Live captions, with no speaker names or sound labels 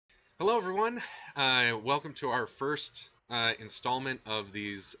Hello, everyone. Welcome to our first installment of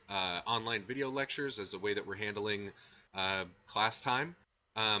these online video lectures as a way that we're handling class time.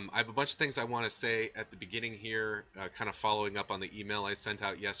 I have a bunch of things I want to say at the beginning here, kind of following up on the email I sent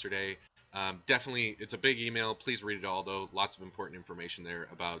out yesterday. Definitely, it's a big email. Please read it all, though. Lots of important information there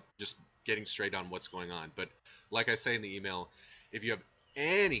about just getting straight on what's going on. But like I say in the email, if you have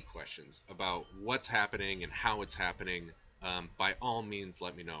any questions about what's happening and how it's happening, by all means,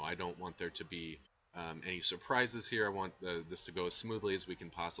 let me know. I don't want there to be any surprises here. I want this to go as smoothly as we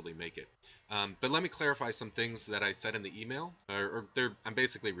can possibly make it. But let me clarify some things that I said in the email, I'm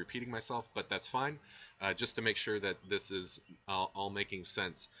basically repeating myself, but that's fine, just to make sure that this is all making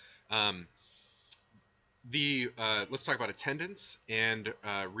sense. Let's talk about attendance and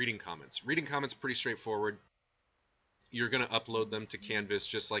reading comments. Reading comments, pretty straightforward. You're going to upload them to Canvas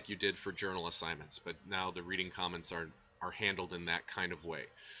just like you did for journal assignments, but now the reading comments are handled in that kind of way.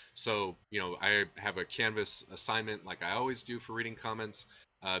 So, I have a Canvas assignment like I always do for reading comments.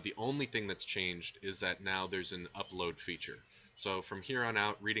 The only thing that's changed is that now there's an upload feature. So from here on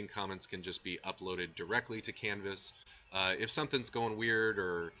out, reading comments can just be uploaded directly to Canvas. If something's going weird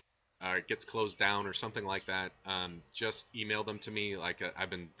or it gets closed down or something like that, just email them to me.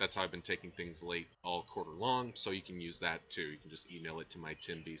 That's how I've been taking things late all quarter long. So you can use that too. You can just email it to my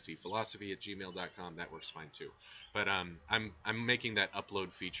timbcphilosophy@gmail.com. That works fine too. But I'm making that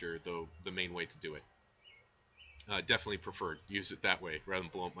upload feature though the main way to do it. Definitely prefer use it that way rather than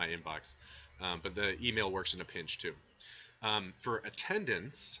blow up my inbox. But the email works in a pinch too. For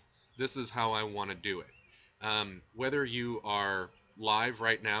attendance, this is how I want to do it. Whether you are live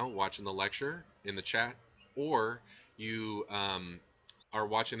right now watching the lecture in the chat, or you are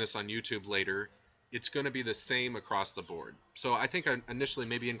watching this on YouTube later, it's going to be the same across the board. So I think initially,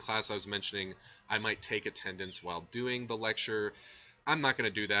 maybe in class, I was mentioning I might take attendance while doing the lecture. I'm not going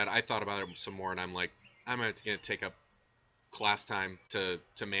to do that. I thought about it some more, and I'm like, I'm going to take up class time to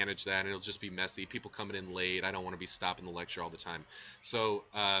manage that, and it'll just be messy. People coming in late. I don't want to be stopping the lecture all the time. So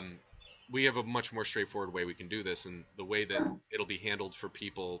we have a much more straightforward way we can do this, and the way that it'll be handled for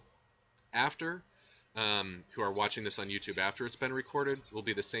people after, who are watching this on YouTube after it's been recorded, will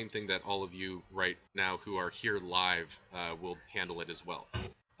be the same thing that all of you right now who are here live will handle it as well.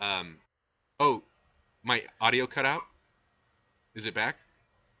 Oh, my audio cut out? Is it back?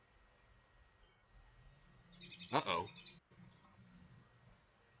 Uh-oh.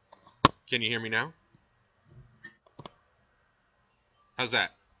 Can you hear me now? How's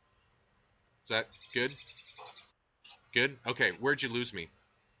that? Is that good? Good? Okay, where'd you lose me?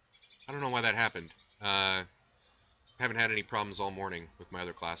 I don't know why that happened. Haven't had any problems all morning with my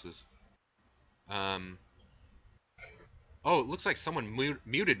other classes. Oh, it looks like someone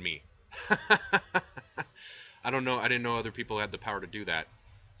muted me. I don't know. I didn't know other people had the power to do that.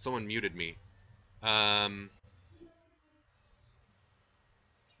 Someone muted me. Um,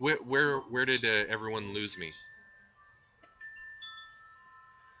 where did everyone lose me?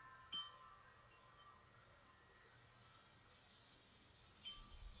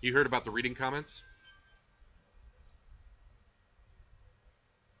 You heard about the reading comments?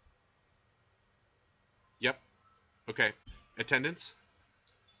 Yep. Okay. Attendance?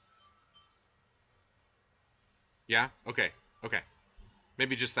 Yeah? Okay. Okay.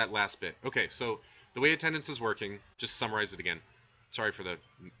 Maybe just that last bit. Okay, so the way attendance is working, just summarize it again. Sorry for the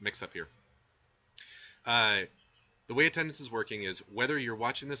mix-up here. The way attendance is working is whether you're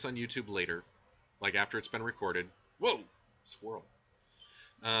watching this on YouTube later, like after it's been recorded, whoa, swirl,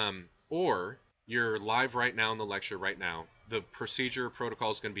 or you're live right now in the lecture right now, the procedure protocol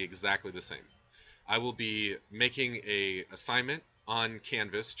is going to be exactly the same. I will be making a assignment on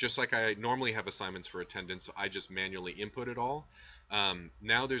Canvas, just like I normally have assignments for attendance. I just manually input it all.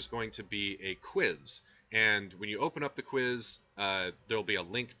 Now there's going to be a quiz, and when you open up the quiz, there'll be a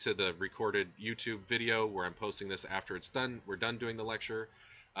link to the recorded YouTube video where I'm posting this after it's done. We're done doing the lecture,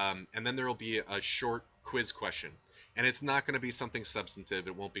 and then there will be a short quiz question, and it's not going to be something substantive.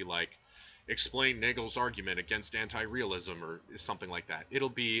 It won't be like explain Nagel's argument against anti-realism or something like that. It'll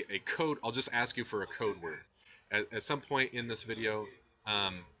be a code. I'll just ask you for a code word at some point in this video.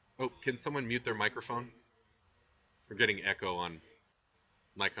 Oh, can someone mute their microphone? We're getting echo on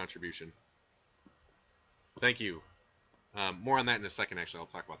my contribution. Thank you. More on that in a second, actually. I'll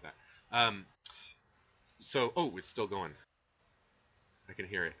talk about that. Oh, it's still going. I can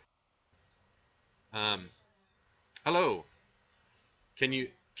hear it. Hello. Can you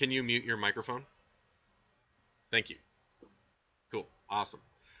mute your microphone? Thank you. Cool. Awesome.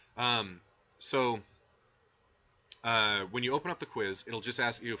 When you open up the quiz, it'll just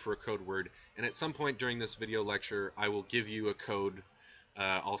ask you for a code word, and at some point during this video lecture, I will give you a code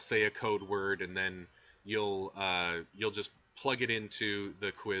I'll say a code word, and then you'll just plug it into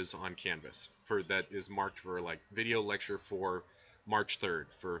the quiz on Canvas for that is marked for like video lecture for March 3rd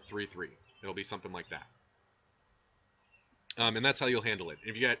for 3-3. It'll be something like that. And that's how you'll handle it.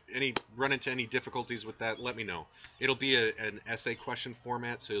 If you run into any difficulties with that, let me know. It'll be an essay question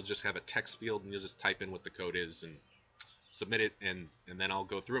format, so you'll just have a text field and you'll just type in what the code is and submit it, and then I'll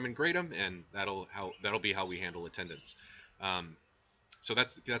go through them and grade them, and that'll be how we handle attendance. So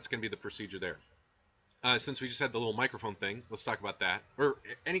that's going to be the procedure there. Since we just had the little microphone thing, let's talk about that. Or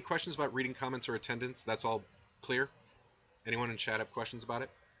any questions about reading comments or attendance? That's all clear? Anyone in chat have questions about it?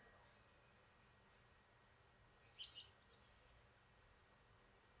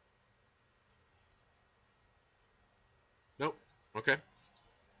 Nope. Okay.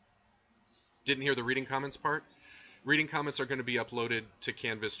 Didn't hear the reading comments part? Reading comments are going to be uploaded to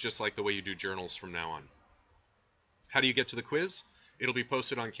Canvas just like the way you do journals from now on. How do you get to the quiz? It'll be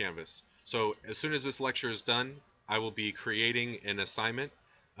posted on Canvas. So as soon as this lecture is done, I will be creating an assignment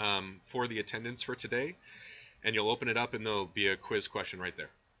for the attendance for today, and you'll open it up and there'll be a quiz question right there.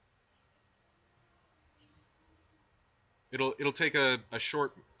 It'll take a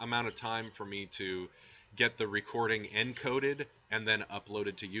short amount of time for me to get the recording encoded and then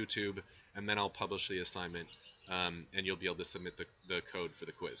uploaded to YouTube, and then I'll publish the assignment, and you'll be able to submit the code for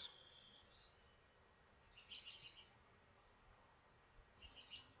the quiz.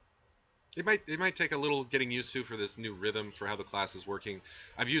 It might take a little getting used to for this new rhythm for how the class is working.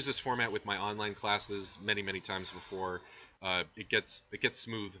 I've used this format with my online classes many times before. It gets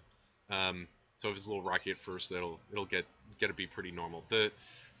smooth. So if it's a little rocky at first, it'll get to be pretty normal.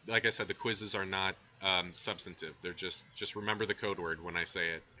 Like I said, the quizzes are not substantive. They're just remember the code word when I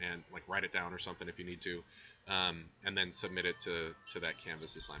say it, and like write it down or something if you need to, and then submit it to that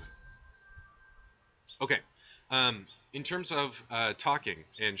Canvas assignment. Okay. In terms of talking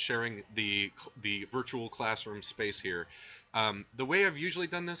and sharing the virtual classroom space here, the way I've usually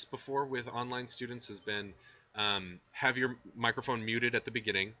done this before with online students has been have your microphone muted at the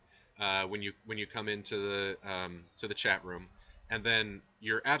beginning when you come into the chat room, and then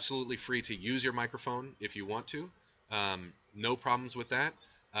you're absolutely free to use your microphone if you want to. No problems with that.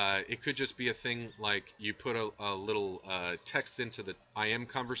 It could just be a thing like you put a little text into the IM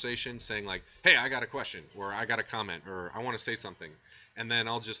conversation saying like, hey, I got a question, or I got a comment, or I want to say something. And then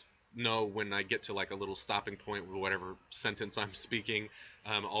I'll just know when I get to like a little stopping point with whatever sentence I'm speaking,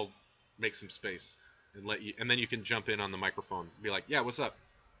 I'll make some space and then you can jump in on the microphone, be like, yeah, what's up?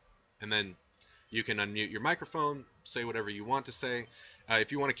 And then you can unmute your microphone, say whatever you want to say.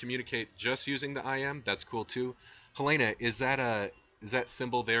 If you want to communicate just using the IM, that's cool too. Helena, is that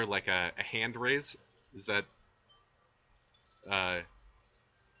symbol there like a hand raise? Is that the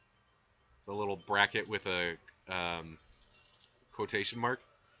little bracket with a quotation mark?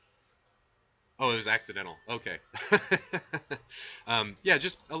 Oh, it was accidental. Okay. Yeah,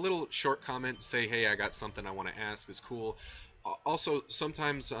 just a little short comment. Say, hey, I got something I want to ask is cool. Also,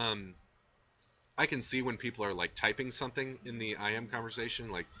 sometimes I can see when people are like typing something in the IM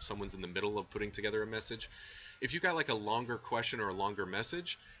conversation, like someone's in the middle of putting together a message. If you got like a longer question or a longer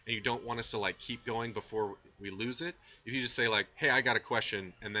message and you don't want us to like keep going before we lose it, if you just say like, hey, I got a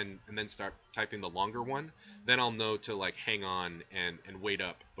question, and then start typing the longer one, then I'll know to like hang on and wait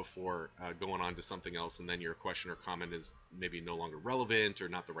up before going on to something else, and then your question or comment is maybe no longer relevant or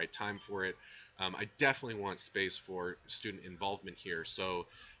not the right time for it. I definitely want space for student involvement here, so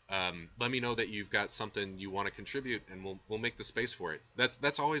let me know that you've got something you want to contribute, and we'll make the space for it.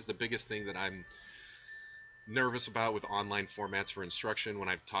 That's always the biggest thing that I'm nervous about with online formats for instruction when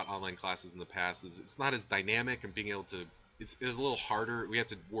I've taught online classes in the past. Is it's not as dynamic, and being able to it's a little harder. We have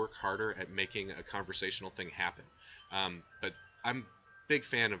to work harder at making a conversational thing happen. But I'm a big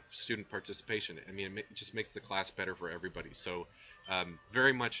fan of student participation. I mean, it just makes the class better for everybody. So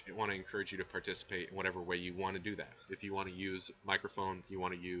very much want to encourage you to participate in whatever way you want to do that. If you want to use microphone, you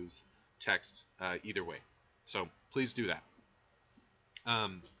want to use text, either way. So please do that.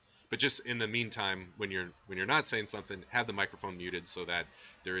 But just in the meantime, when you're not saying something, have the microphone muted so that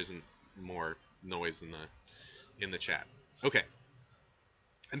there isn't more noise in the chat. Okay.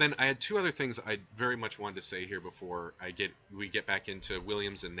 And then I had two other things I very much wanted to say here before we get back into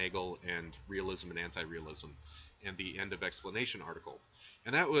Williams and Nagel and realism and anti-realism and the end of explanation article.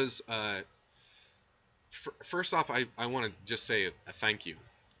 And that was first off, I want to just say a thank you.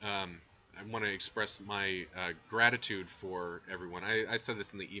 I want to express my gratitude for everyone. I said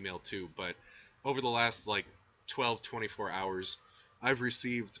this in the email too, but over the last like 12-24 hours, I've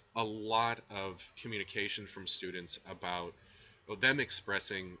received a lot of communication from students about them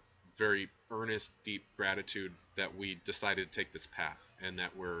expressing very earnest, deep gratitude that we decided to take this path and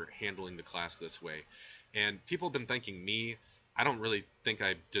that we're handling the class this way. And people have been thanking me. I don't really think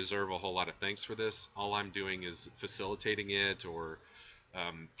I deserve a whole lot of thanks for this. All I'm doing is facilitating it, or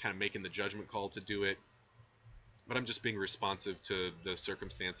kind of making the judgment call to do it. But I'm just being responsive to the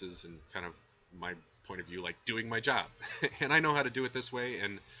circumstances and kind of my point of view, like doing my job. And I know how to do it this way,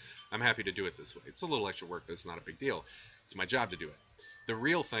 and I'm happy to do it this way. It's a little extra work, but it's not a big deal. It's my job to do it. The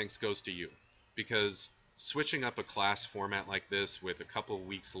real thanks goes to you, because switching up a class format like this with a couple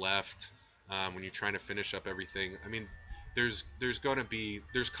weeks left, when you're trying to finish up everything, I mean, there's going to be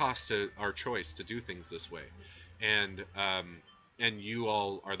cost to our choice to do things this way, and you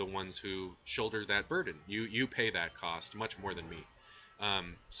all are the ones who shoulder that burden. You pay that cost much more than me.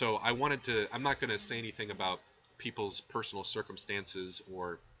 So I'm not going to say anything about people's personal circumstances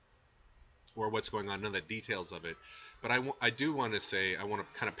or what's going on, none of the details of it. But I do want to say, I want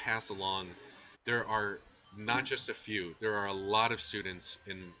to kind of pass along, there are not just a few, there are a lot of students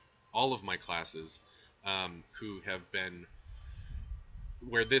in all of my classes who have been,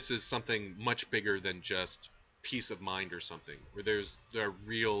 where this is something much bigger than just peace of mind or something, where there are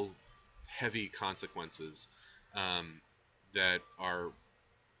real heavy consequences that are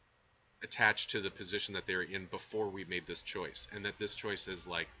attached to the position that they're in before we made this choice, and that this choice has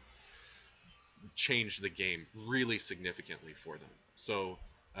like changed the game really significantly for them. So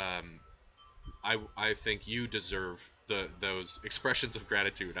I think you deserve those expressions of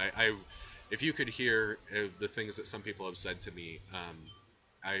gratitude. If you could hear the things that some people have said to me,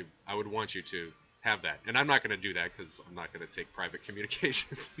 I would want you to have that. And I'm not going to do that, because I'm not going to take private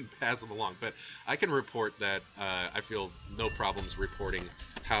communications and pass them along. But I can report that I feel no problems reporting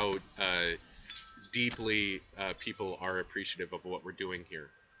how deeply people are appreciative of what we're doing here.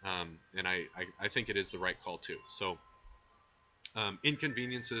 And I think it is the right call too. So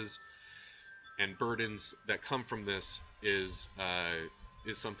inconveniences and burdens that come from this is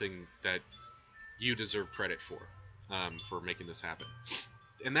something that you deserve credit for making this happen.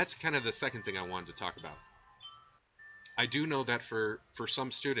 And that's kind of the second thing I wanted to talk about. I do know that for some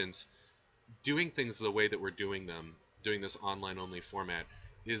students, doing things the way that we're doing them, doing this online only format,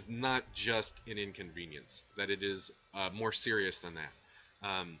 is not just an inconvenience, that it is more serious than that.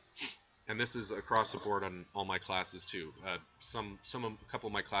 And this is across the board on all my classes too. A couple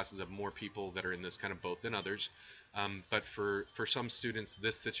of my classes have more people that are in this kind of boat than others. But for some students,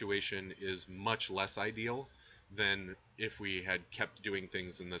 this situation is much less ideal than if we had kept doing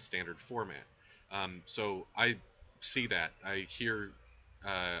things in the standard format. So I see that.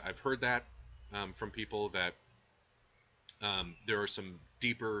 I've heard that from people, that there are some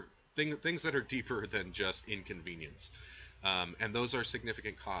deeper things that are deeper than just inconvenience. And those are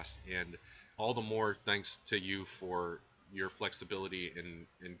significant costs, and all the more thanks to you for your flexibility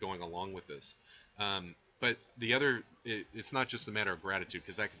in going along with this. But it's not just a matter of gratitude,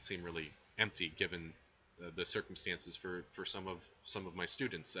 because that can seem really empty given the circumstances for some of my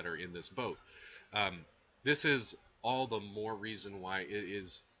students that are in this boat. This is all the more reason why it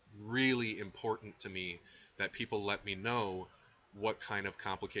is really important to me that people let me know what kind of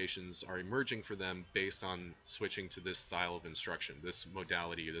complications are emerging for them based on switching to this style of instruction, this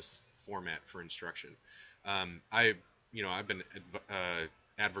modality, this format for instruction. I've been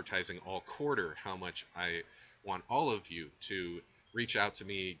advertising all quarter how much I want all of you to reach out to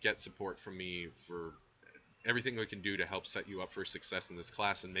me, get support from me for everything we can do to help set you up for success in this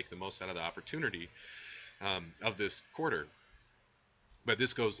class and make the most out of the opportunity of this quarter. But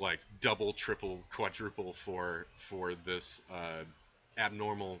this goes like double, triple, quadruple for this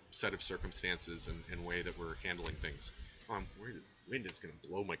abnormal set of circumstances and way that we're handling things. Wind is going to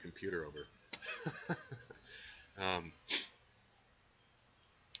blow my computer over.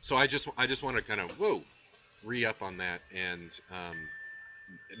 So I just want to kind of re-up on that and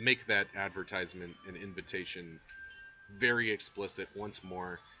make that advertisement and invitation very explicit once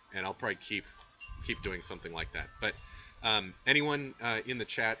more, and I'll probably keep doing something like that. But anyone in the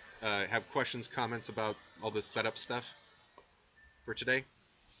chat have questions, comments about all this setup stuff for today?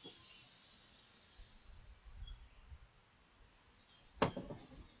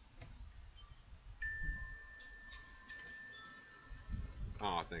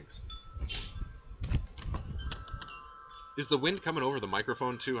 Oh, thanks. Is the wind coming over the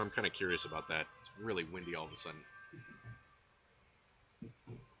microphone too? I'm kind of curious about that. It's really windy all of a sudden.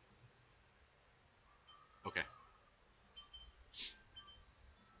 Okay.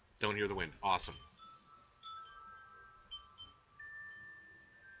 Don't hear the wind. Awesome.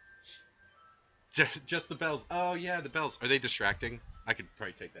 Just the bells. Oh yeah, the bells. Are they distracting? I could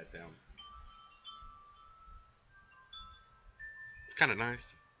probably take that down. It's kind of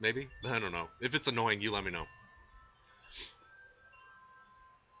nice. Maybe? I don't know. If it's annoying, you let me know.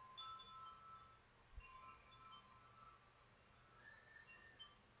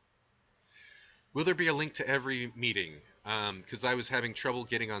 Will there be a link to every meeting? Because I was having trouble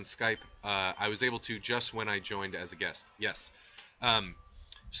getting on Skype. I was able to just when I joined as a guest. Yes. Um,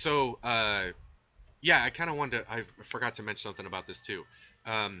 so, yeah, I kind of wanted to. I forgot to mention something about this too.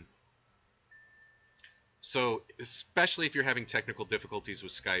 Um, so, especially if you're having technical difficulties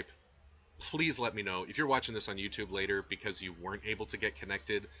with Skype, please let me know. If you're watching this on YouTube later because you weren't able to get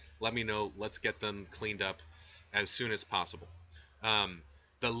connected, let me know. Let's get them cleaned up as soon as possible. Um,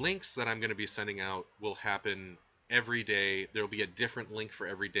 the links that I'm going to be sending out will happen every day. There will be a different link for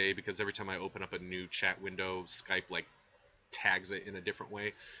every day because every time I open up a new chat window, Skype like tags it in a different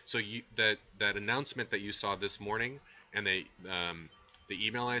way. So that announcement that you saw this morning and the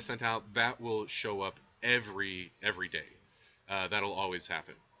email I sent out, that will show up every day. That'll always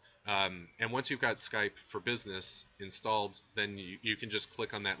happen. And once you've got Skype for Business installed, then you can just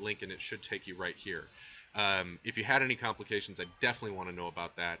click on that link and it should take you right here. If you had any complications, I definitely want to know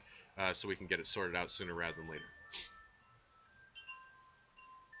about that so we can get it sorted out sooner rather than later.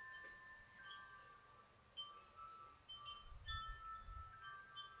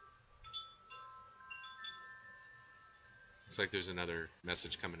 Looks like there's another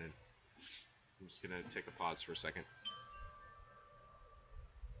message coming in. I'm just going to take a pause for a second.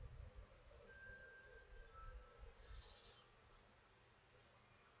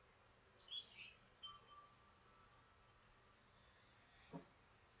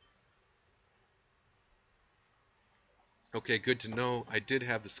 Okay, good to know. I did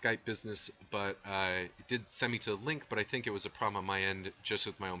have the Skype business, but it did send me to the link, but I think it was a problem on my end just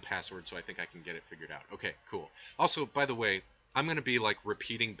with my own password, so I think I can get it figured out. Okay, cool. Also, by the way, I'm going to be like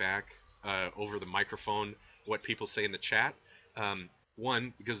repeating back over the microphone what people say in the chat.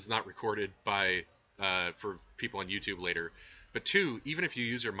 One, because it's not recorded by for people on YouTube later, but two, even if you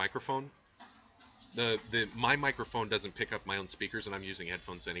use your microphone, my microphone doesn't pick up my own speakers, and I'm using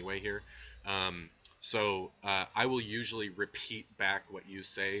headphones anyway here. So I will usually repeat back what you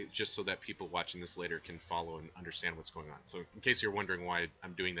say just so that people watching this later can follow and understand what's going on. So in case you're wondering why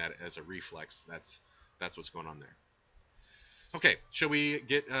I'm doing that as a reflex, that's what's going on there. Okay, shall we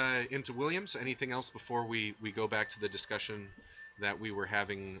get into Williams? Anything else before we go back to the discussion that we were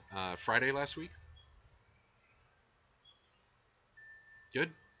having Friday last week?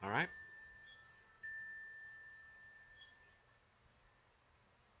 Good? All right.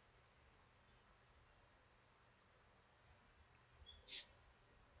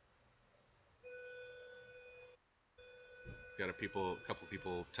 Got a couple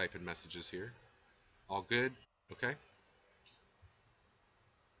people typing messages here. All good? Okay.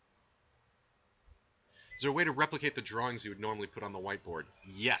 Is there a way to replicate the drawings you would normally put on the whiteboard?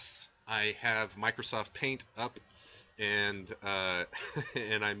 Yes, I have Microsoft Paint up, and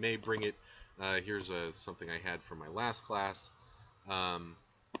and I may bring it. Here's something I had from my last class. I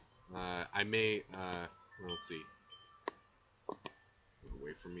may. Let's see. A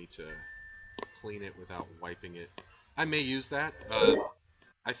way for me to clean it without wiping it. I may use that.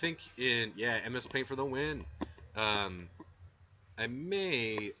 I think MS Paint for the win. I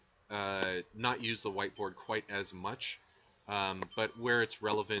may not use the whiteboard quite as much, but where it's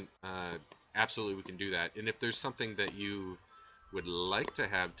relevant, absolutely we can do that. And if there's something that you would like to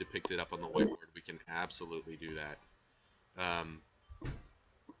have depicted up on the whiteboard, we can absolutely do that.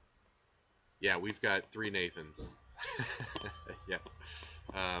 Yeah, we've got 3 Nathans. Yeah.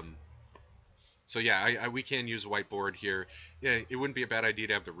 So yeah, we can use a whiteboard here. Yeah, it wouldn't be a bad idea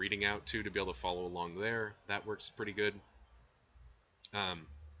to have the reading out too to be able to follow along there. That works pretty good.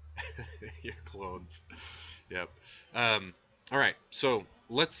 Your clones. Yep. All right, so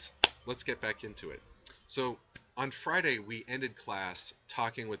let's get back into it. So on Friday we ended class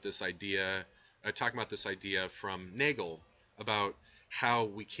talking about this idea from Nagel about how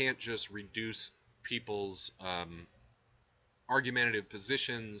we can't just reduce people's argumentative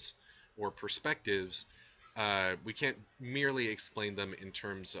positions or perspectives. We can't merely explain them in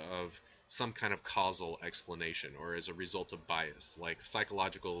terms of some kind of causal explanation or as a result of bias, like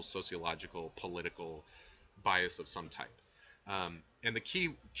psychological, sociological, political bias of some type. And the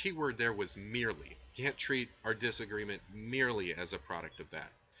key word there was merely. You can't treat our disagreement merely as a product of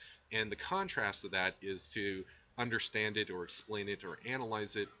that. And the contrast of that is to understand it or explain it or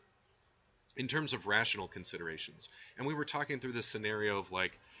analyze it in terms of rational considerations. And we were talking through this scenario of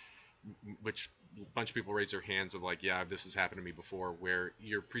like, which a bunch of people raise their hands of like, yeah, this has happened to me before, where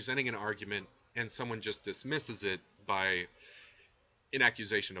you're presenting an argument and someone just dismisses it by an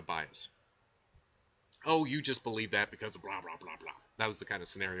accusation of bias. Oh, you just believe that because of blah blah blah blah. That was the kind of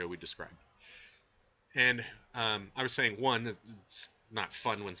scenario we described. And I was saying, one, it's not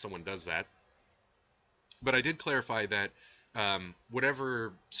fun when someone does that, but I did clarify that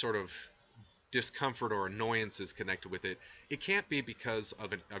whatever sort of discomfort or annoyance is connected with it, it can't be because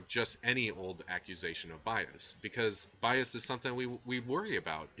of just any old accusation of bias. Because bias is something we worry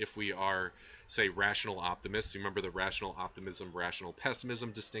about if we are, say, rational optimists. You remember the rational optimism, rational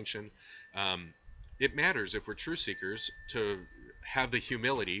pessimism distinction? It matters if we're truth seekers to have the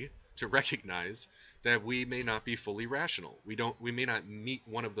humility to recognize that we may not be fully rational. We may not meet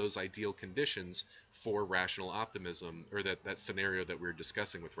one of those ideal conditions for rational optimism, or that scenario that we're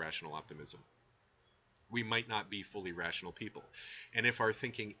discussing with rational optimism. We might not be fully rational people. And if our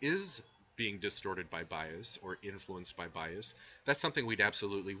thinking is being distorted by bias or influenced by bias, that's something we'd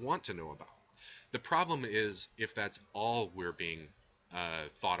absolutely want to know about. The problem is if that's all we're being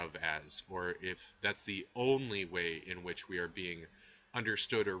thought of as, or if that's the only way in which we are being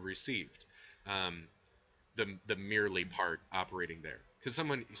understood or received. The merely part operating there. Because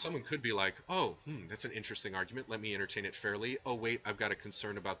someone could be like, oh, that's an interesting argument. Let me entertain it fairly. Oh wait, I've got a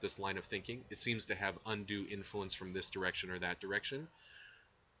concern about this line of thinking. It seems to have undue influence from this direction or that direction.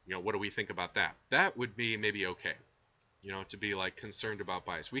 What do we think about that? That would be maybe okay. To be like concerned about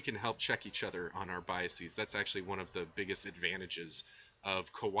bias. We can help check each other on our biases. That's actually one of the biggest advantages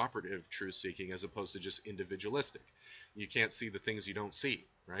of cooperative truth seeking as opposed to just individualistic. You can't see the things you don't see,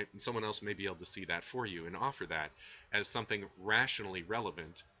 right? And someone else may be able to see that for you and offer that as something rationally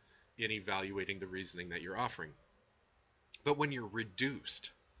relevant in evaluating the reasoning that you're offering. But when you're reduced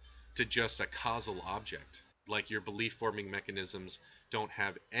to just a causal object, like your belief forming mechanisms don't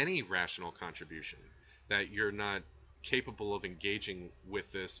have any rational contribution, that you're not capable of engaging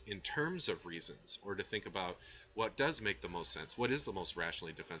with this in terms of reasons, or to think about what does make the most sense, what is the most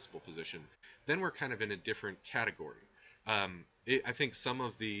rationally defensible position, then we're kind of in a different category. I think some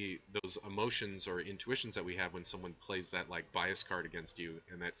of those emotions or intuitions that we have when someone plays that like bias card against you,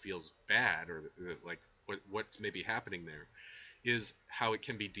 and that feels bad, or like what's maybe happening there, is how it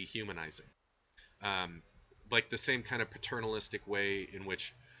can be dehumanizing. Like the same kind of paternalistic way in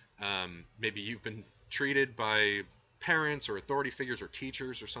which maybe you've been treated by parents or authority figures or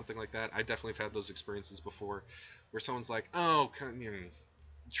teachers or something like that. I definitely have had those experiences before, where someone's like, "Oh,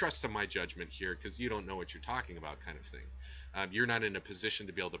 trust in my judgment here because you don't know what you're talking about," kind of thing. You're not in a position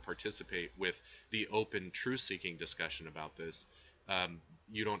to be able to participate with the open, truth-seeking discussion about this.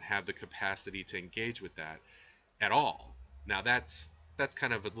 You don't have the capacity to engage with that at all. Now, that's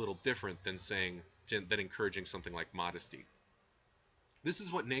kind of a little different than encouraging something like modesty. This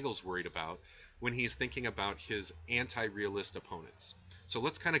is what Nagel's worried about when he's thinking about his anti-realist opponents. So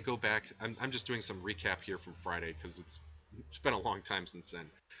let's kind of go back. I'm just doing some recap here from Friday because it's been a long time since then.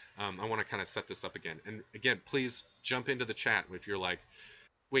 I want to kind of set this up again. And again, please jump into the chat if you're like,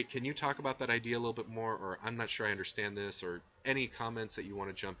 wait, can you talk about that idea a little bit more? Or I'm not sure I understand this, or any comments that you want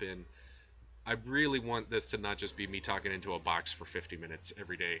to jump in. I really want this to not just be me talking into a box for 50 minutes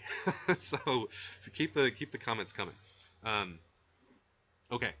every day. So keep the comments coming.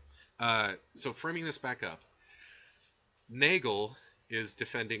 Okay, so framing this back up, Nagel is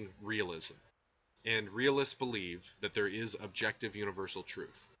defending realism, and realists believe that there is objective universal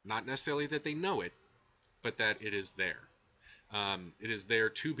truth. Not necessarily that they know it, but that it is there. It is there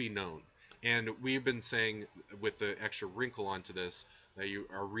to be known. And we've been saying, with the extra wrinkle onto this, that you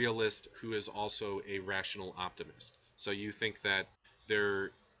are a realist who is also a rational optimist. So you think that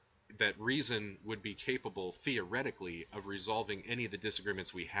that reason would be capable, theoretically, of resolving any of the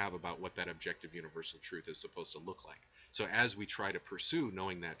disagreements we have about what that objective universal truth is supposed to look like. So as we try to pursue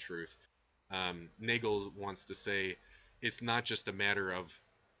knowing that truth, Nagel wants to say it's not just a matter of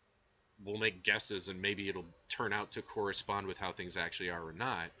we'll make guesses and maybe it'll turn out to correspond with how things actually are or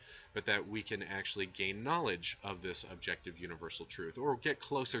not, but that we can actually gain knowledge of this objective universal truth, or get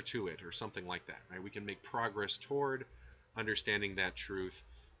closer to it, or something like that. Right? We can make progress toward understanding that truth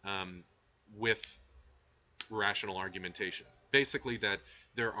with rational argumentation. Basically, that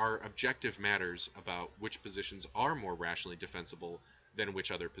there are objective matters about which positions are more rationally defensible than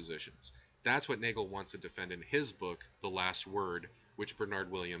which other positions. That's what Nagel wants to defend in his book, The Last Word, which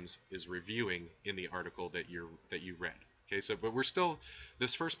Bernard Williams is reviewing in the article that you read. Okay, so but we're still,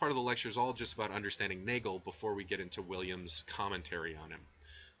 this first part of the lecture is all just about understanding Nagel before we get into Williams' commentary on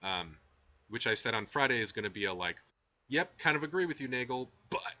him, which I said on Friday is going to be a like, yep, kind of agree with you, Nagel,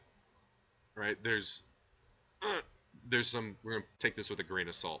 but right there's some, we're going to take this with a grain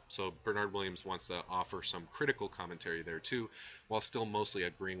of salt. So Bernard Williams wants to offer some critical commentary there too, while still mostly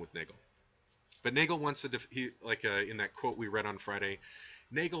agreeing with Nagel. But Nagel wants to, in that quote we read on Friday,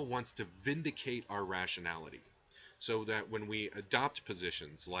 Nagel wants to vindicate our rationality so that when we adopt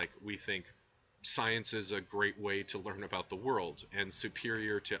positions like we think science is a great way to learn about the world and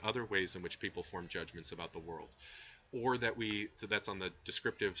superior to other ways in which people form judgments about the world, or that so that's on the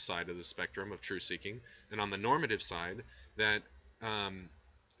descriptive side of the spectrum of truth seeking, and on the normative side, that um,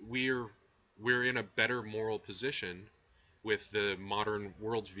 we're we're in a better moral position with the modern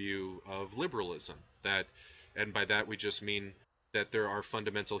worldview of liberalism. That, and by that we just mean that there are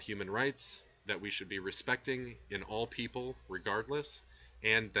fundamental human rights that we should be respecting in all people, regardless,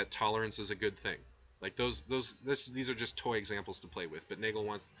 and that tolerance is a good thing. Like these are just toy examples to play with. But Nagel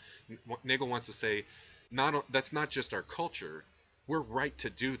wants to say, that's not just our culture. We're right to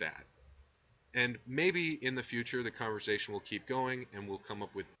do that. And maybe in the future the conversation will keep going, and we'll come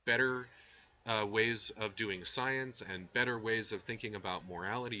up with better ways of doing science and better ways of thinking about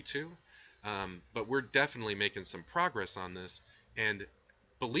morality too. But we're definitely making some progress on this, and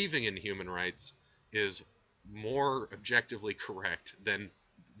believing in human rights is more objectively correct than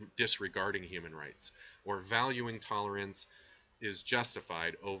disregarding human rights, or valuing tolerance is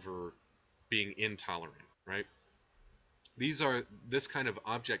justified over being intolerant, right? This kind of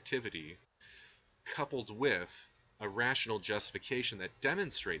objectivity coupled with a rational justification that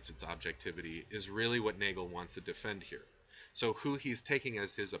demonstrates its objectivity is really what Nagel wants to defend here. So who he's taking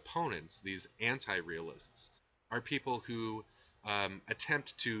as his opponents, these anti-realists, are people who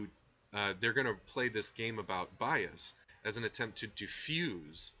attempt to, they're going to play this game about bias as an attempt to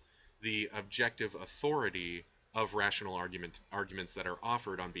diffuse the objective authority of rational arguments that are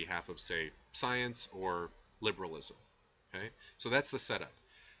offered on behalf of, say, science or liberalism. Okay, so that's the setup.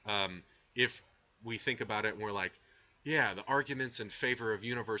 If we think about it and we're like, yeah, the arguments in favor of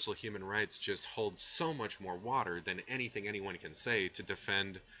universal human rights just hold so much more water than anything anyone can say to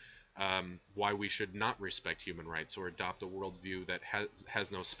defend why we should not respect human rights or adopt a worldview that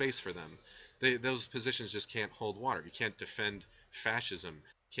has no space for them. Those positions just can't hold water. You can't defend fascism,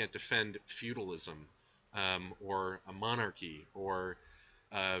 you can't defend feudalism, or a monarchy, or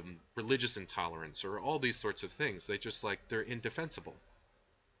religious intolerance, or all these sorts of things. They're indefensible.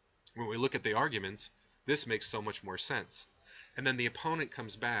 When we look at the arguments, this makes so much more sense. And then the opponent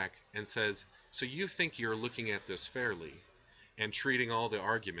comes back and says, so you think you're looking at this fairly and treating all the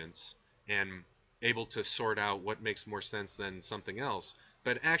arguments and able to sort out what makes more sense than something else,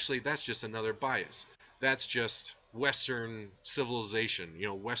 but actually that's just another bias. That's just Western civilization,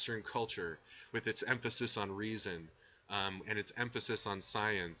 Western culture with its emphasis on reason, and its emphasis on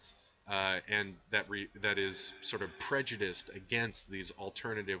science, and that is sort of prejudiced against these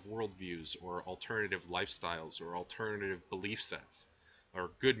alternative worldviews or alternative lifestyles or alternative belief sets, or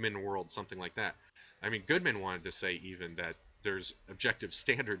Goodman world, something like that. I mean, Goodman wanted to say even that there's objective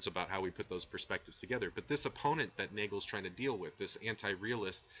standards about how we put those perspectives together. But this opponent that Nagel's trying to deal with, this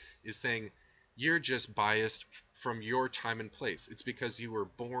anti-realist, is saying you're just biased from your time and place. It's because you were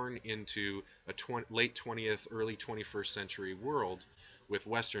born into a late 20th, early 21st century world with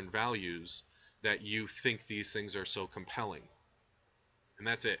Western values that you think these things are so compelling. And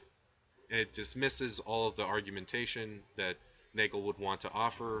that's it. And it dismisses all of the argumentation that Nagel would want to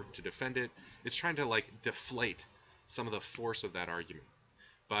offer to defend it. It's trying to deflate some of the force of that argument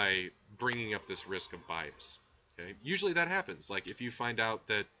by bringing up this risk of bias. Okay? Usually that happens. Like if you find out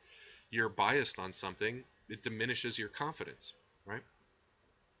that you're biased on something, it diminishes your confidence, right?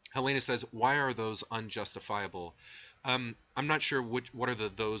 Helena says, why are those unjustifiable? I'm not sure what are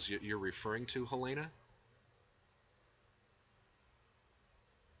those you're referring to, Helena?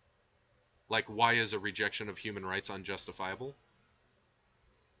 Like, why is a rejection of human rights unjustifiable?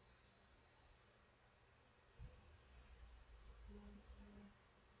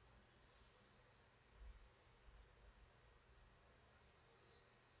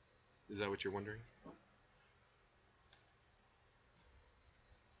 Is that what you're wondering?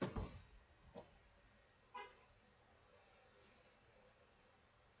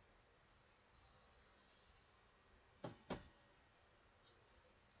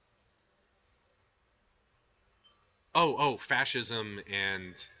 Oh, fascism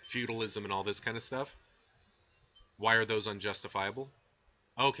and feudalism and all this kind of stuff. Why are those unjustifiable?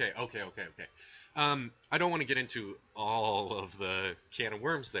 Okay. I don't want to get into all of the can of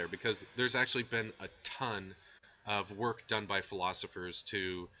worms there, because there's actually been a ton of work done by philosophers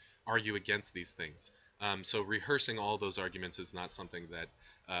to argue against these things. So rehearsing all those arguments is not something that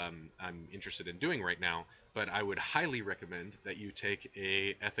I'm interested in doing right now, but I would highly recommend that you take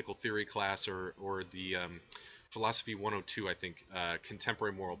a ethical theory class, or the Philosophy 102, I think,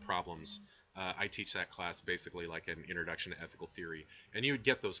 Contemporary Moral Problems I teach that class basically like an introduction to ethical theory, and you would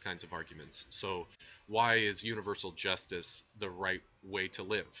get those kinds of arguments. So, why is universal justice the right way to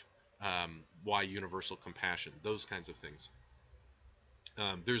live? Why universal compassion? Those kinds of things.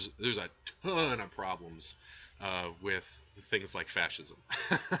 There's a ton of problems with things like fascism.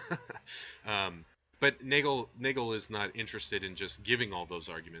 um, but Nagel is not interested in just giving all those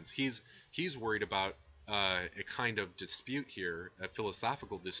arguments. He's worried about a kind of dispute here, a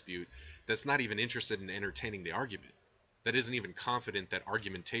philosophical dispute that's not even interested in entertaining the argument. That isn't even confident that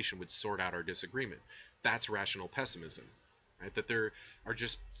argumentation would sort out our disagreement. That's rational pessimism, right? That there are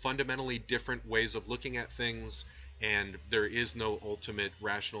just fundamentally different ways of looking at things, and there is no ultimate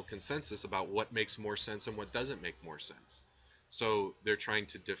rational consensus about what makes more sense and what doesn't make more sense. So they're trying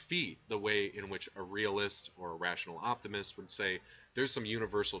to defeat the way in which a realist or a rational optimist would say there's some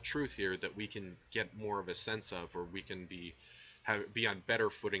universal truth here that we can get more of a sense of, or we can be on better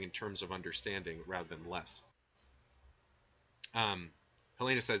footing in terms of understanding rather than less.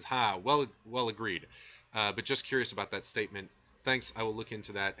 Helena says, "Ha, well agreed. But just curious about that statement. Thanks. I will look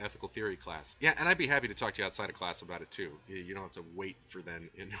into that ethical theory class." Yeah, and I'd be happy to talk to you outside of class about it too. You don't have to wait for then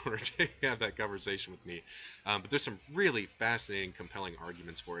in order to have that conversation with me. But there's some really fascinating, compelling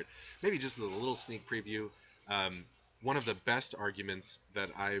arguments for it. Maybe just as a little sneak preview. One of the best arguments that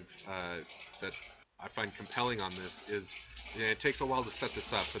that I find compelling on this is, and it takes a while to set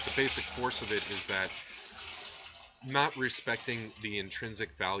this up, but the basic force of it is that not respecting the intrinsic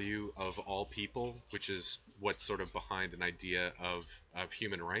value of all people, which is what's sort of behind an idea of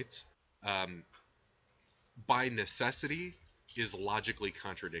human rights, by necessity is logically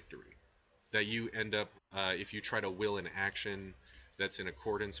contradictory. That you end up, if you try to will an action that's in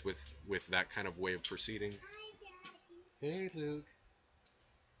accordance with that kind of way of proceeding. Hey, Luke.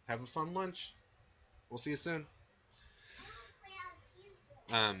 Have a fun lunch. We'll see you soon.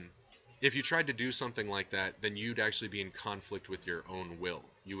 If you tried to do something like that, then you'd actually be in conflict with your own will.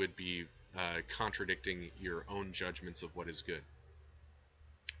 You would be contradicting your own judgments of what is good.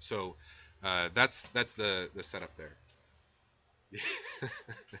 So that's the setup there.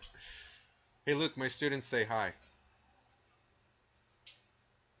 Hey, Luke, my students say hi.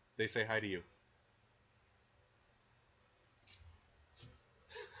 They say hi to you.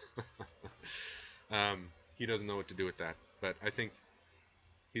 He doesn't know what to do with that, but I think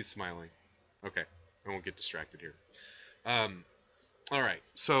he's smiling. Okay, I won't get distracted here. All right,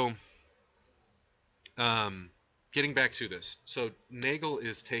 so getting back to this. So Nagel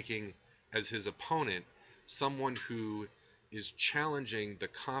is taking as his opponent someone who is challenging the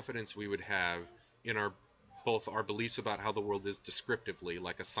confidence we would have in both our beliefs about how the world is descriptively,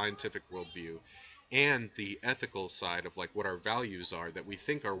 like a scientific worldview, and the ethical side of like what our values are that we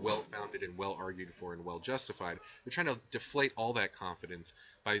think are well founded and well argued for and well justified. They're trying to deflate all that confidence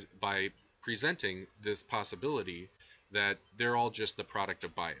by presenting this possibility that they're all just the product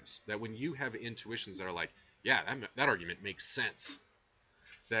of bias. That when you have intuitions that are like, yeah, that argument makes sense,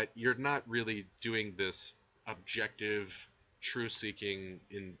 that you're not really doing this objective, truth-seeking,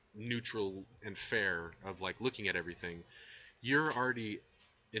 in neutral and fair of like looking at everything. You're already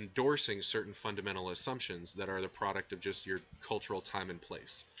endorsing certain fundamental assumptions that are the product of just your cultural time and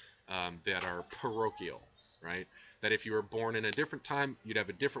place, that are parochial, right? That if you were born in a different time, you'd have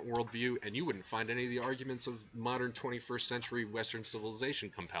a different worldview, and you wouldn't find any of the arguments of modern 21st century Western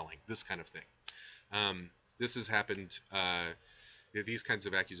civilization compelling, this kind of thing. This has happened, these kinds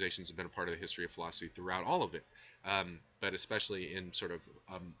of accusations have been a part of the history of philosophy throughout all of it, but especially in sort of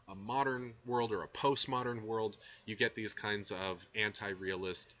a modern world or a postmodern world, you get these kinds of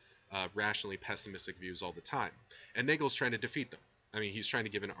anti-realist, rationally pessimistic views all the time. And Nagel's trying to defeat them. I mean, he's trying to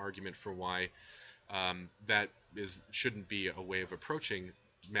give an argument for why that shouldn't be a way of approaching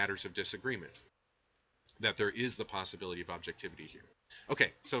matters of disagreement, that there is the possibility of objectivity here.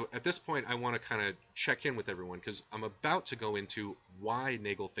 Okay, so at this point, I want to kind of check in with everyone because I'm about to go into why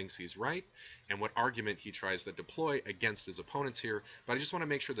Nagel thinks he's right and what argument he tries to deploy against his opponents here. But I just want to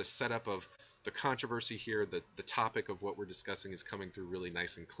make sure the setup of the controversy here, the topic of what we're discussing is coming through really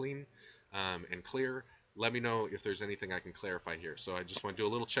nice and clean and clear. Let me know if there's anything I can clarify here. So I just want to do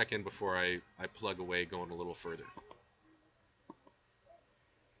a little check-in before I plug away going a little further.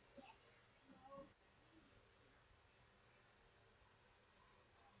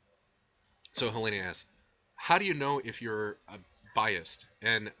 So Helena asks, how do you know if you're biased,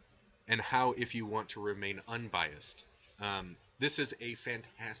 and how if you want to remain unbiased? This is a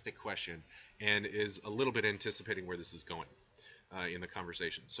fantastic question and is a little bit anticipating where this is going in the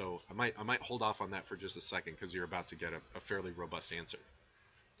conversation. So I might hold off on that for just a second because you're about to get a fairly robust answer.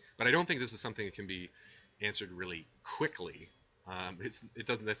 But I don't think this is something that can be answered really quickly. It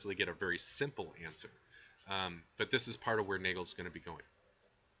doesn't necessarily get a very simple answer. But this is part of where Nagel's going to be going.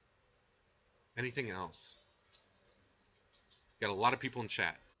 Anything else? Got a lot of people in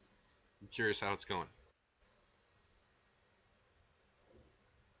chat. I'm curious how it's going.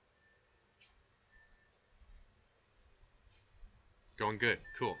 Going good.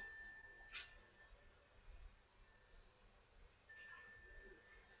 Cool.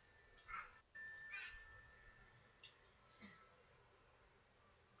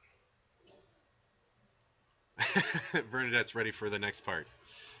 Bernadette's ready for the next part.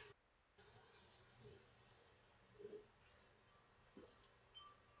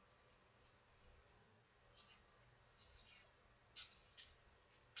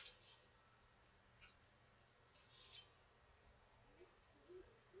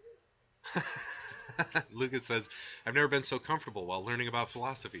 Lucas says, I've never been so comfortable while learning about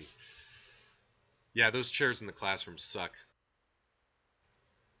philosophy. Yeah, those chairs in the classroom suck.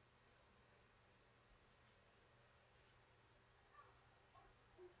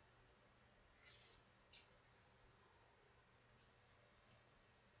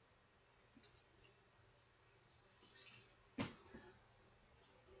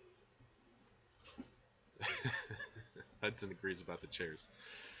 Hudson agrees about the chairs.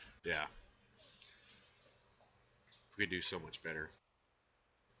 Yeah, we could do so much better.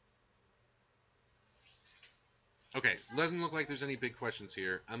 Okay, doesn't look like there's any big questions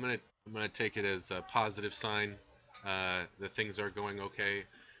here. I'm gonna take it as a positive sign that things are going okay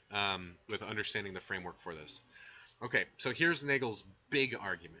with understanding the framework for this. Okay, so here's Nagel's big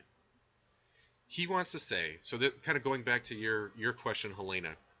argument. He wants to say, so that kind of going back to your question,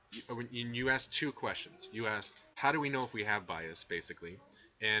 Helena. You asked two questions. You asked, how do we know if we have bias, basically,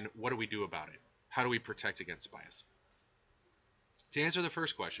 and what do we do about it? How do we protect against bias? To answer the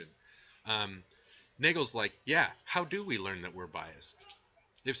first question, um, Nagel's like, yeah, how do we learn that we're biased?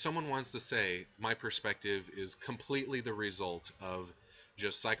 If someone wants to say my perspective is completely the result of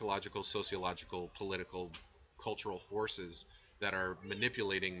just psychological, sociological, political, cultural forces that are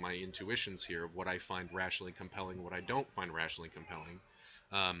manipulating my intuitions here, what I find rationally compelling, what I don't find rationally compelling,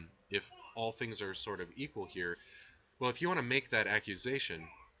 if all things are sort of equal here, well, if you want to make that accusation,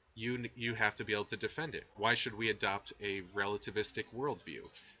 you have to be able to defend it. Why should we adopt a relativistic worldview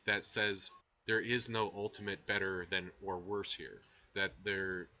that says there is no ultimate better than or worse here? That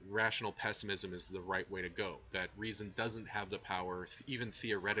their rational pessimism is the right way to go. That reason doesn't have the power, even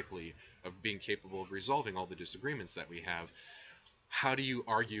theoretically, of being capable of resolving all the disagreements that we have. How do you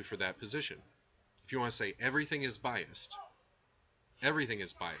argue for that position? If you want to say everything is biased, everything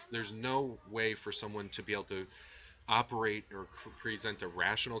is biased. There's no way for someone to be able to operate or present a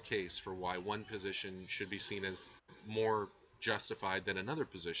rational case for why one position should be seen as more justified than another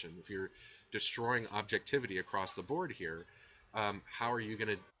position. If you're destroying objectivity across the board here, how are you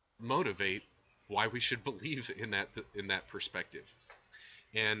going to motivate why we should believe in that perspective?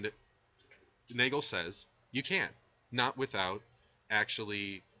 And Nagel says you can't, not without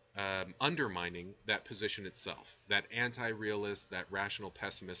actually undermining that position itself, that anti-realist, that rational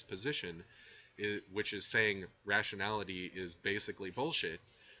pessimist position, which is saying rationality is basically bullshit,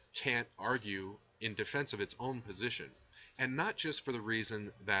 can't argue in defense of its own position. And not just for the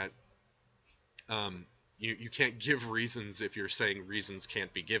reason that you can't give reasons if you're saying reasons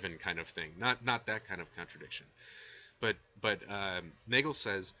can't be given kind of thing. Not that kind of contradiction. But Nagel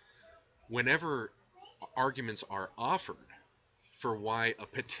says whenever arguments are offered for why a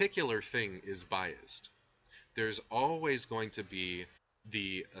particular thing is biased, there's always going to be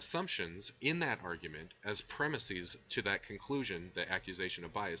the assumptions in that argument as premises to that conclusion, the accusation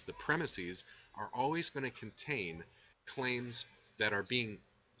of bias. The premises are always going to contain claims that are being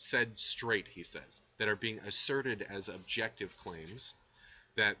said straight, he says, that are being asserted as objective claims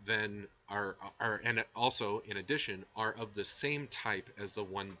that then are and also in addition are of the same type as the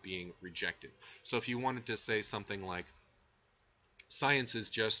one being rejected. So if you wanted to say something like science is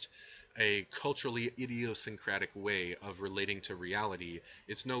just a culturally idiosyncratic way of relating to reality,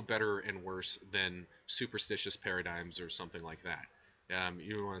 it's no better and worse than superstitious paradigms or something like that.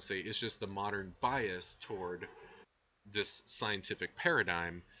 You want to say it's just the modern bias toward this scientific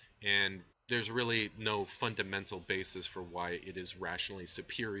paradigm, and there's really no fundamental basis for why it is rationally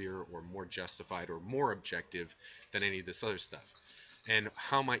superior or more justified or more objective than any of this other stuff. And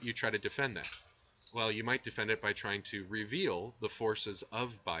how might you try to defend that? Well, you might defend it by trying to reveal the forces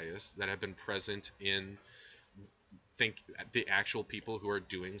of bias that have been present in the actual people who are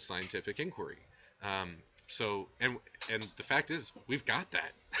doing scientific inquiry. And the fact is, we've got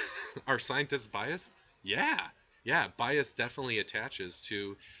that. Are scientists biased? Yeah, bias definitely attaches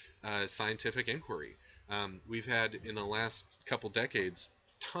to scientific inquiry. We've had in the last couple decades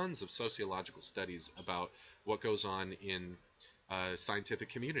tons of sociological studies about what goes on in scientific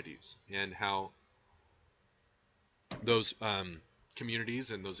communities and how those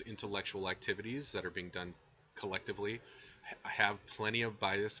communities and those intellectual activities that are being done collectively have plenty of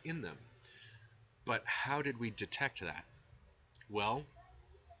bias in them. But how did we detect that? Well,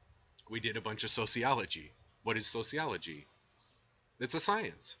 we did a bunch of sociology. What is sociology? It's a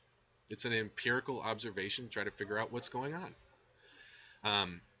science. It's an empirical observation to try to figure out what's going on.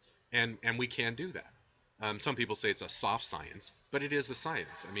 Um, and we can do that. Some people say it's a soft science, but it is a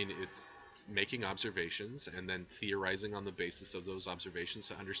science. I mean, it's making observations and then theorizing on the basis of those observations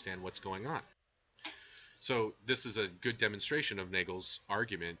to understand what's going on. So this is a good demonstration of Nagel's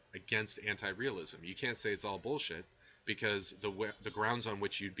argument against anti-realism. You can't say it's all bullshit, because the grounds on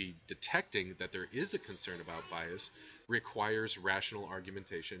which you'd be detecting that there is a concern about bias requires rational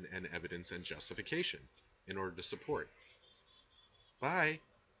argumentation and evidence and justification in order to support. Bye.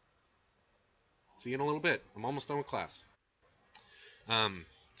 See you in a little bit. I'm almost done with class.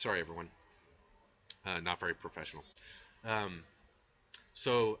 Sorry, everyone. Not very professional. Um,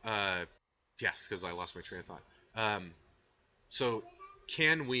 yeah, because I lost my train of thought. So,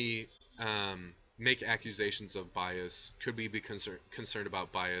 can we make accusations of bias? Could we be concerned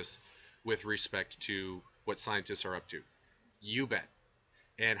about bias with respect to what scientists are up to? You bet.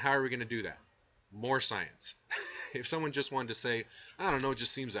 And how are we going to do that? More science. If someone just wanted to say, I don't know, it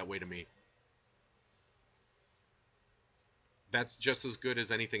just seems that way to me, that's just as good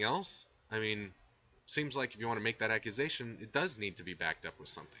as anything else. I mean, seems like if you want to make that accusation, it does need to be backed up with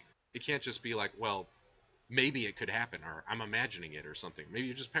something. It can't just be like, well, maybe it could happen, or I'm imagining it, or something. Maybe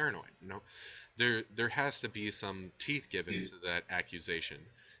you're just paranoid. There has to be some teeth given to that accusation,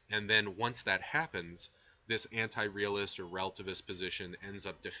 and then once that happens, this anti-realist or relativist position ends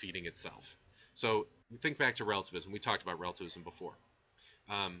up defeating itself. So think back to relativism. We talked about relativism before.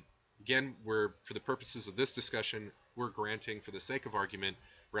 Again, for the purposes of this discussion, we're granting, for the sake of argument,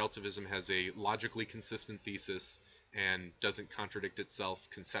 relativism has a logically consistent thesis and doesn't contradict itself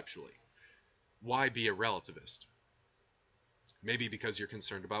conceptually. Why be a relativist? Maybe because you're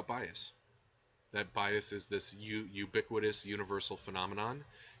concerned about bias. That bias is this ubiquitous, universal phenomenon,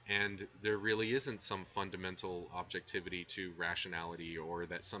 and there really isn't some fundamental objectivity to rationality, or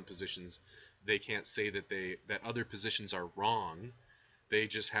that some positions, they can't say that other positions are wrong. They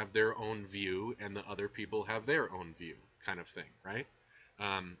just have their own view, and the other people have their own view, kind of thing, right?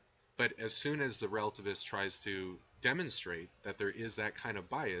 But as soon as the relativist tries to demonstrate that there is that kind of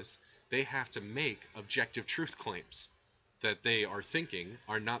bias, they have to make objective truth claims that they are thinking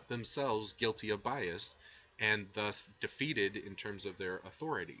are not themselves guilty of bias, and thus defeated in terms of their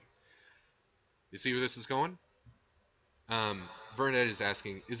authority. You see where this is going? Bernadette is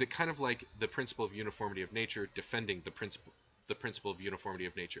asking, is it kind of like the principle of uniformity of nature defending the principle of uniformity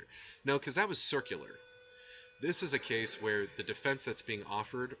of nature? No, because that was circular. This is a case where the defense that's being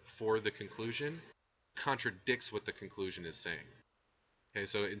offered for the conclusion contradicts what the conclusion is saying. Okay,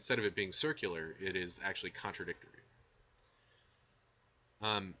 so instead of it being circular, it is actually contradictory.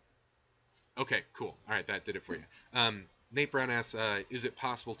 Okay, cool. All right, that did it for you. Nate Brown asks, is it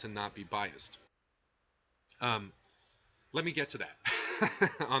possible to not be biased? Let me get to that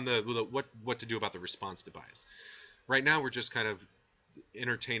on the what to do about the response to bias. Right now, we're just kind of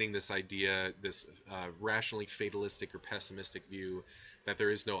entertaining this idea, this rationally fatalistic or pessimistic view that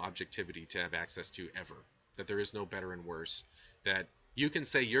there is no objectivity to have access to ever, that there is no better and worse, that you can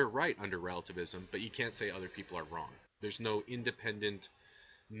say you're right under relativism, but you can't say other people are wrong. There's no independent,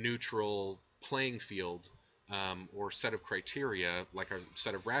 neutral playing field or set of criteria, like a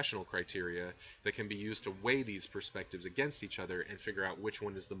set of rational criteria, that can be used to weigh these perspectives against each other and figure out which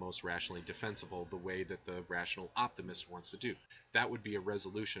one is the most rationally defensible, the way that the rational optimist wants to do. That would be a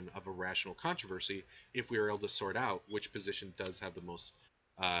resolution of a rational controversy if we were able to sort out which position does have the most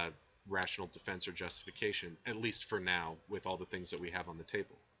rational defense or justification, at least for now, with all the things that we have on the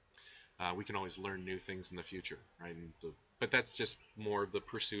table. We can always learn new things in the future, right? But that's just more of the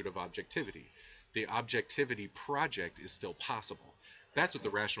pursuit of objectivity. The objectivity project is still possible. That's what the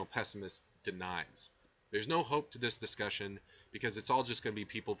rational pessimist denies. There's no hope to this discussion because it's all just going to be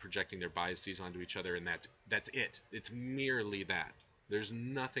people projecting their biases onto each other, and that's it. It's merely that. There's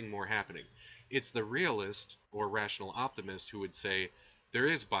nothing more happening. It's the realist or rational optimist who would say there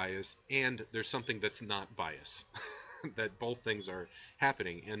is bias and there's something that's not bias. That both things are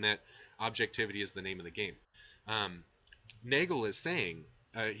happening, and that objectivity is the name of the game. Nagel is saying,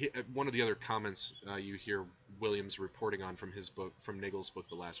 one of the other comments you hear Williams reporting on from his book, from Nagel's book,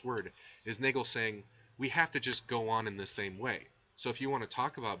 The Last Word, is Nagel saying we have to just go on in the same way. So if you want to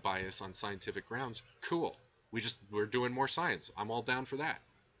talk about bias on scientific grounds, cool. We're doing more science. I'm all down for that.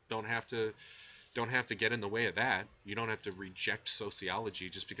 Don't have to don't have to get in the way of that. You don't have to reject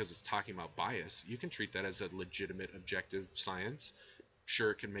sociology just because it's talking about bias. You can treat that as a legitimate objective science. Sure,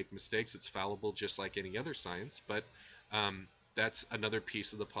 it can make mistakes. It's fallible just like any other science, but that's another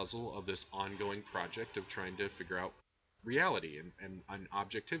piece of the puzzle of this ongoing project of trying to figure out reality and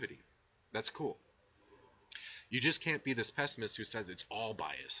objectivity. That's cool. You just can't be this pessimist who says it's all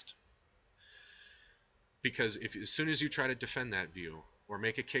biased. Because if as soon as you try to defend that view or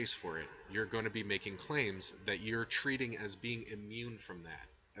make a case for it, you're going to be making claims that you're treating as being immune from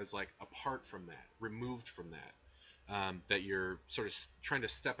that, as like apart from that, removed from that. That you're sort of trying to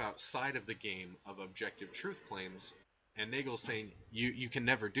step outside of the game of objective truth claims. And Nagel's saying you can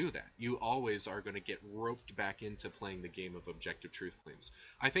never do that. You always are going to get roped back into playing the game of objective truth claims.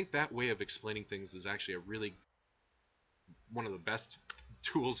 I think that way of explaining things is actually a really one of the best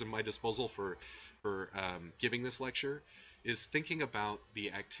tools in my disposal for giving this lecture, is thinking about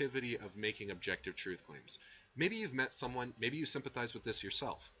the activity of making objective truth claims. Maybe you've met someone, maybe you sympathize with this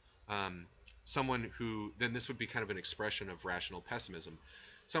yourself. Someone who, then this would be kind of an expression of rational pessimism.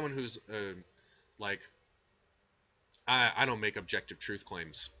 Someone who's like, I don't make objective truth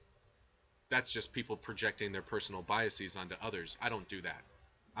claims. That's just people projecting their personal biases onto others. I don't do that.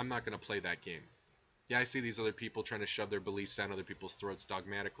 I'm not going to play that game. Yeah, I see these other people trying to shove their beliefs down other people's throats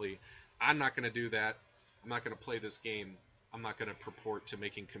dogmatically. I'm not going to do that. I'm not going to play this game. I'm not going to purport to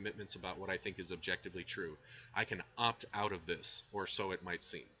making commitments about what I think is objectively true. I can opt out of this, or so it might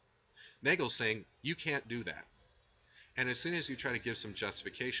seem. Nagel's saying you can't do that. And as soon as you try to give some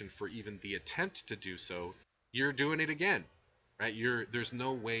justification for even the attempt to do so, you're doing it again, right? There's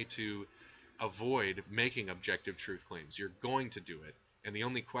no way to avoid making objective truth claims. You're going to do it. And the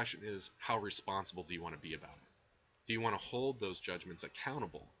only question is, how responsible do you want to be about it? Do you want to hold those judgments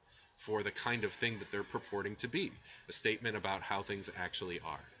accountable for the kind of thing that they're purporting to be? A statement about how things actually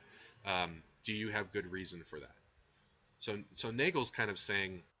are. Do you have good reason for that? So Nagel's kind of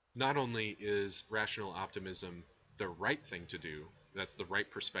saying, not only is rational optimism the right thing to do, that's the right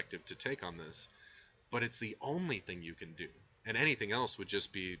perspective to take on this, but it's the only thing you can do. And anything else would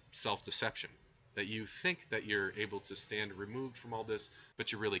just be self-deception. That you think that you're able to stand removed from all this,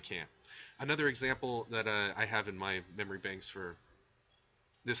 but you really can't. Another example that I have in my memory banks for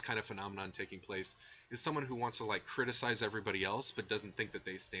this kind of phenomenon taking place is someone who wants to like criticize everybody else, but doesn't think that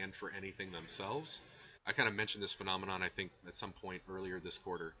they stand for anything themselves. I kind of mentioned this phenomenon, I think, at some point earlier this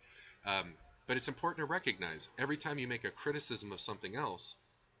quarter. But it's important to recognize every time you make a criticism of something else,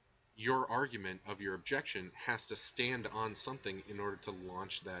 your argument of your objection has to stand on something in order to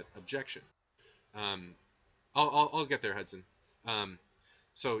launch that objection. I'll get there, Hudson.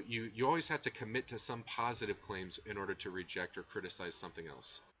 So you always have to commit to some positive claims in order to reject or criticize something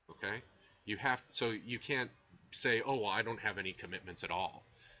else. Okay? So you can't say, oh, well, I don't have any commitments at all.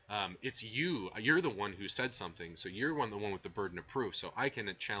 It's you're the one who said something, so you're the one with the burden of proof. So I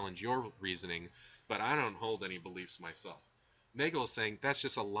can challenge your reasoning, but I don't hold any beliefs myself. Nagel is saying that's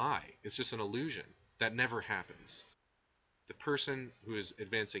just a lie. It's just an illusion. That never happens. The person who is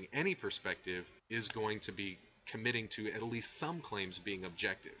advancing any perspective is going to be committing to at least some claims being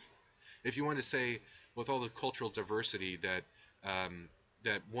objective. If you want to say, with all the cultural diversity that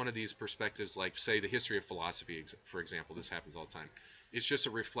that one of these perspectives, like say the history of philosophy, for example, this happens all the time, it's just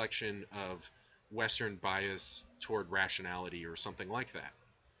a reflection of Western bias toward rationality or something like that.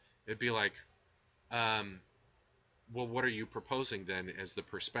 It'd be like, well, what are you proposing then as the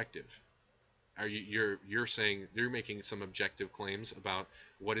perspective? Are you're saying you're making some objective claims about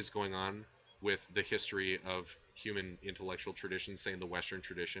what is going on with the history of human intellectual tradition, say in the Western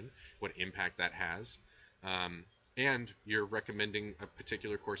tradition, what impact that has, and you're recommending a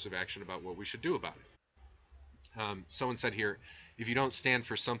particular course of action about what we should do about it. Someone said here, if you don't stand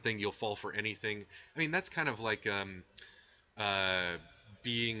for something, you'll fall for anything. I mean, that's kind of like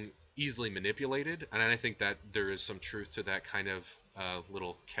being easily manipulated, and I think that there is some truth to that kind of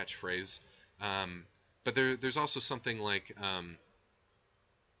little catchphrase. But there's also something like,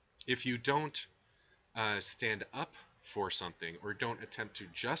 if you don't stand up for something or don't attempt to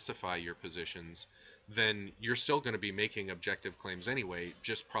justify your positions, then you're still going to be making objective claims anyway,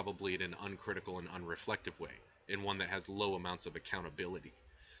 just probably in an uncritical and unreflective way, in one that has low amounts of accountability.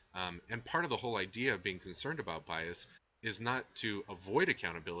 And part of the whole idea of being concerned about bias is not to avoid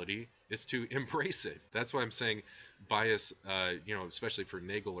accountability, it's to embrace it. That's why I'm saying bias, especially for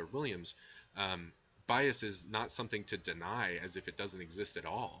Nagel or Williams, bias is not something to deny as if it doesn't exist at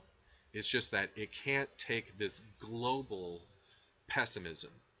all. It's just that it can't take this global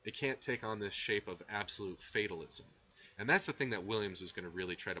pessimism. It can't take on this shape of absolute fatalism. And that's the thing that Williams is going to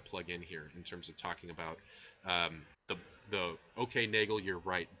really try to plug in here in terms of talking about um, the okay, Nagel, you're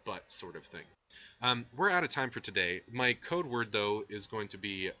right, but sort of thing. We're out of time for today. My code word, though, is going to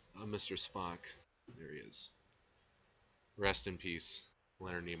be Mr. Spock. There he is. Rest in peace,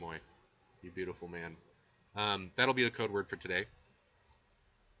 Leonard Nimoy. You beautiful man. That'll be the code word for today.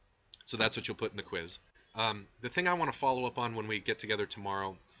 So that's what you'll put in the quiz. The thing I want to follow up on when we get together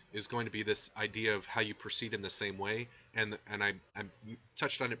tomorrow is going to be this idea of how you proceed in the same way. And I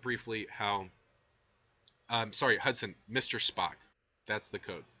touched on it briefly how... sorry, Hudson, Mr. Spock. That's the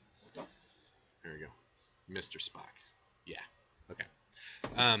code. There we go. Mr. Spock. Yeah.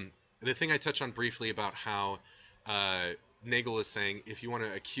 Okay. The thing I touched on briefly about how Nagel is saying if you want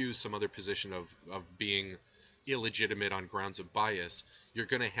to accuse some other position of being illegitimate on grounds of bias, you're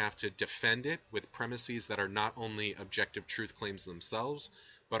going to have to defend it with premises that are not only objective truth claims themselves,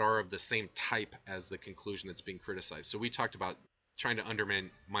 but are of the same type as the conclusion that's being criticized. So we talked about trying to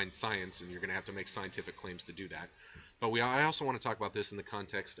undermine science, and you're going to have to make scientific claims to do that. But I also want to talk about this in the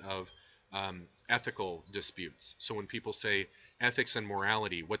context of ethical disputes. So when people say ethics and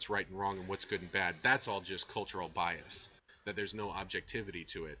morality, what's right and wrong and what's good and bad, that's all just cultural bias, that there's no objectivity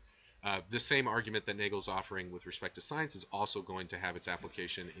to it. The same argument that Nagel's offering with respect to science is also going to have its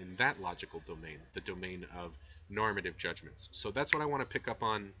application in that logical domain, the domain of normative judgments. So that's what I want to pick up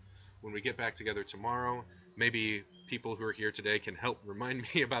on when we get back together tomorrow. Maybe people who are here today can help remind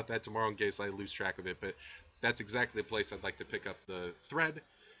me about that tomorrow in case I lose track of it, but that's exactly the place I'd like to pick up the thread,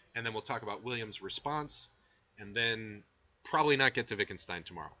 and then we'll talk about Williams' response, and then probably not get to Wittgenstein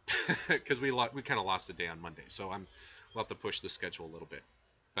tomorrow because we kind of lost the day on Monday, so we'll have to push the schedule a little bit.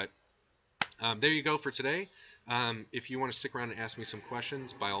 But there you go for today. If you want to stick around and ask me some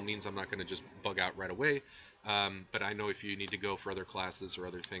questions, by all means, I'm not going to just bug out right away. But I know if you need to go for other classes or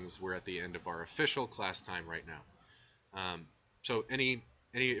other things, we're at the end of our official class time right now. So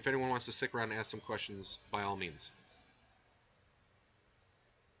if anyone wants to stick around and ask some questions, by all means.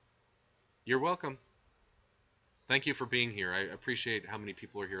 You're welcome. Thank you for being here. I appreciate how many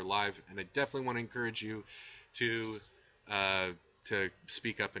people are here live, and I definitely want to encourage you to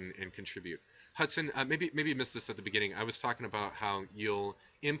speak up and contribute. Hudson, maybe you missed this at the beginning. I was talking about how you'll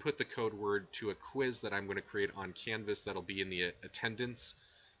input the code word to a quiz that I'm going to create on Canvas that'll be in the attendance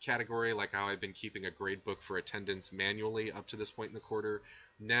category, like how I've been keeping a grade book for attendance manually up to this point in the quarter.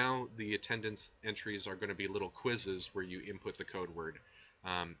 Now the attendance entries are going to be little quizzes where you input the code word.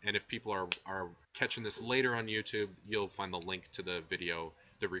 And if people are catching this later on YouTube, you'll find the link to the video,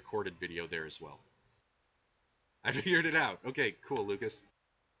 the recorded video there as well. I figured it out. Okay, cool, Lucas.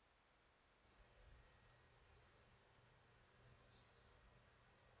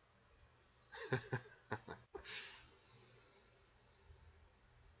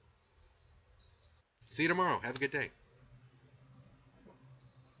 See you tomorrow. Have a good day.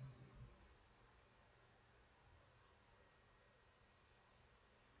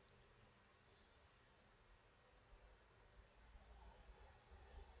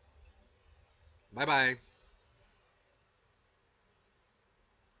 Bye-bye.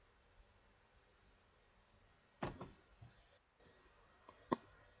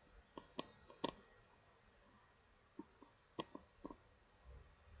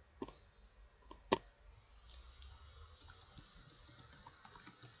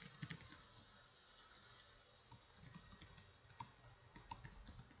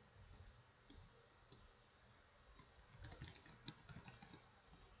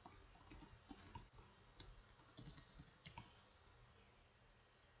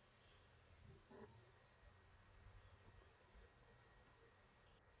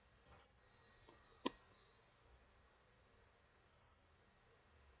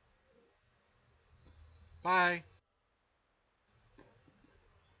 Bye.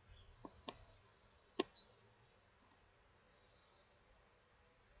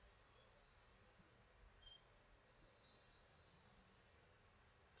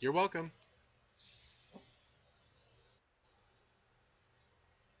 You're welcome.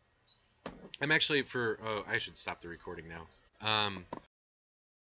 I'm actually I should stop the recording now.